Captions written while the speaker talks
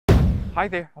Hi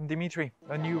there, I'm Dimitri.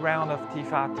 A new round of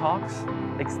TIFA talks,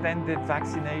 extended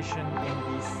vaccination in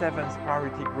the 7th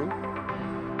priority group,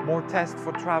 more tests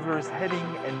for travelers heading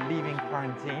and leaving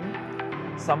quarantine,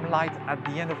 some light at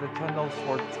the end of the tunnel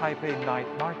for Taipei night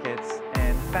markets,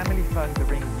 and family fun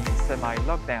during the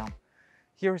semi-lockdown.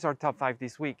 Here's our top 5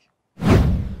 this week.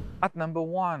 At number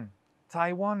 1,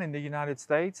 Taiwan and the United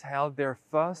States held their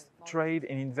first Trade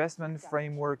and Investment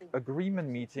Framework Agreement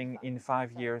meeting in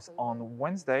 5 years on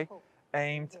Wednesday,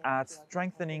 aimed at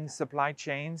strengthening supply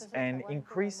chains and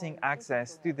increasing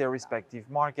access to their respective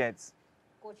markets.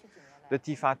 The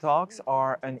TIFA talks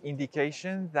are an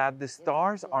indication that the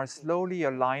stars are slowly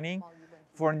aligning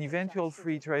for an eventual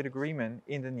free trade agreement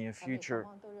in the near future.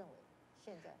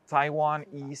 Taiwan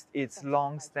eased its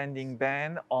long-standing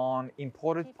ban on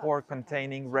imported pork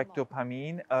containing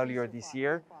ractopamine earlier this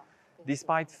year,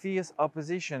 despite fierce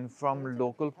opposition from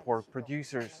local pork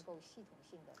producers.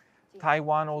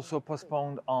 Taiwan also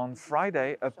postponed on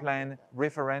Friday a planned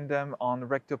referendum on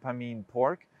ractopamine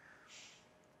pork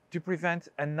to prevent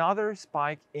another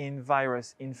spike in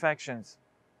virus infections.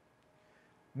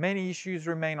 Many issues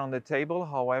remain on the table,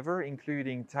 however,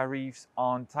 including tariffs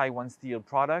on Taiwan steel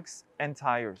products and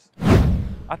tires.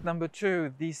 At number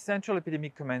 2, the Central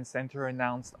Epidemic Command Center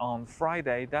announced on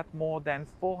Friday that more than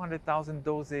 400,000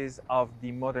 doses of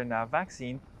the Moderna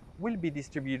vaccine will be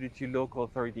distributed to local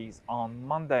authorities on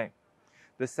Monday.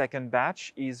 The second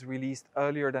batch is released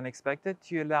earlier than expected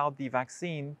to allow the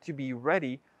vaccine to be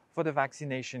ready for the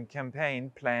vaccination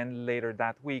campaign planned later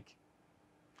that week.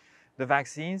 The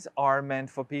vaccines are meant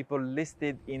for people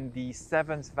listed in the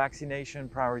 7th vaccination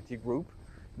priority group,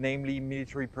 namely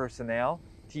military personnel,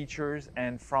 teachers,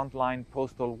 and frontline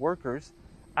postal workers,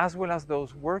 as well as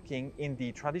those working in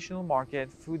the traditional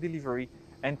market, food delivery,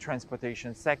 and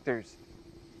transportation sectors.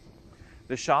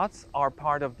 The shots are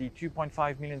part of the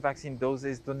 2.5 million vaccine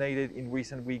doses donated in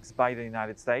recent weeks by the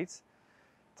United States.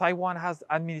 Taiwan has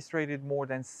administered more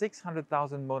than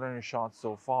 600,000 Moderna shots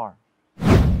so far.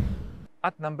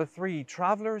 At number 3,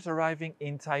 travelers arriving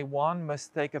in Taiwan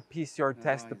must take a PCR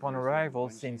test upon arrival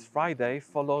since Friday,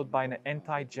 followed by an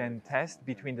antigen test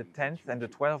between the 10th and the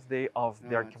 12th day of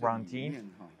their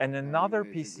quarantine, and another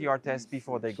PCR test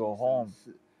before they go home.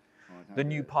 The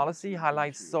new policy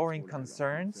highlights soaring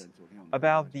concerns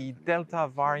about the Delta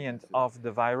variant of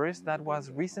the virus that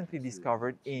was recently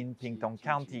discovered in Pingtung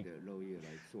County.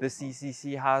 The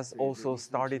CCC has also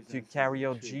started to carry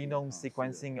out genome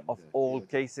sequencing of all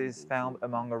cases found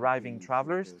among arriving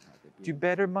travelers to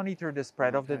better monitor the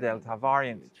spread of the Delta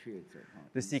variant.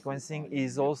 The sequencing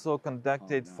is also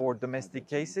conducted for domestic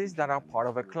cases that are part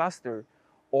of a cluster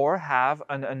or have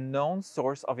an unknown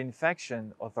source of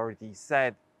infection, authorities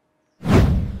said.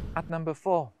 At number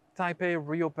 4, Taipei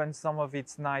reopened some of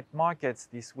its night markets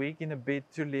this week in a bid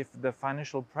to lift the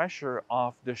financial pressure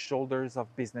off the shoulders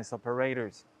of business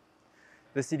operators.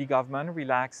 The city government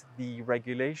relaxed the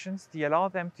regulations to allow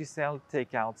them to sell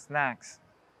takeout snacks.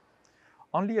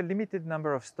 Only a limited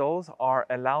number of stalls are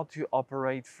allowed to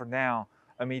operate for now,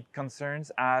 amid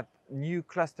concerns at new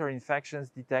cluster infections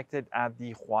detected at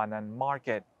the Huanan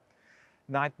market.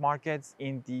 Night markets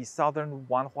in the southern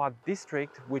Wanhua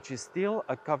district, which is still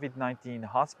a COVID-19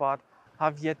 hotspot,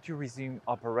 have yet to resume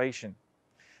operation.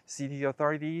 City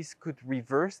authorities could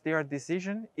reverse their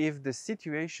decision if the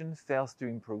situation fails to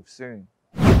improve soon.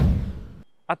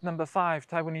 At number 5,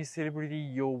 Taiwanese celebrity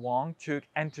Yo Wang took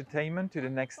entertainment to the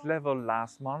next level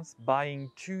last month, buying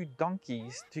 2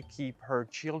 donkeys to keep her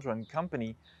children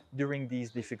company during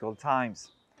these difficult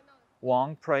times.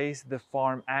 Wang praised the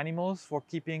farm animals for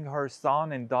keeping her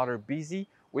son and daughter busy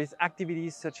with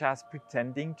activities such as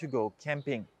pretending to go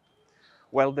camping.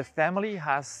 Well, the family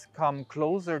has come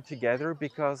closer together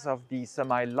because of the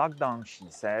semi-lockdown, she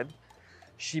said.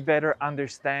 She better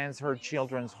understands her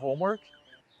children's homework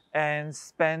and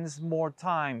spends more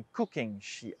time cooking,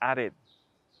 she added.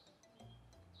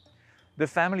 The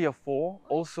family of 4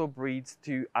 also breeds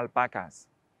 2 alpacas.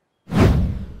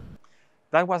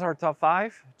 That was our top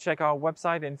 5. Check our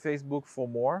website and Facebook for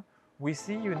more. We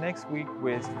see you next week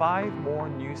with 5 more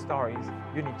news stories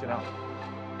you need to know.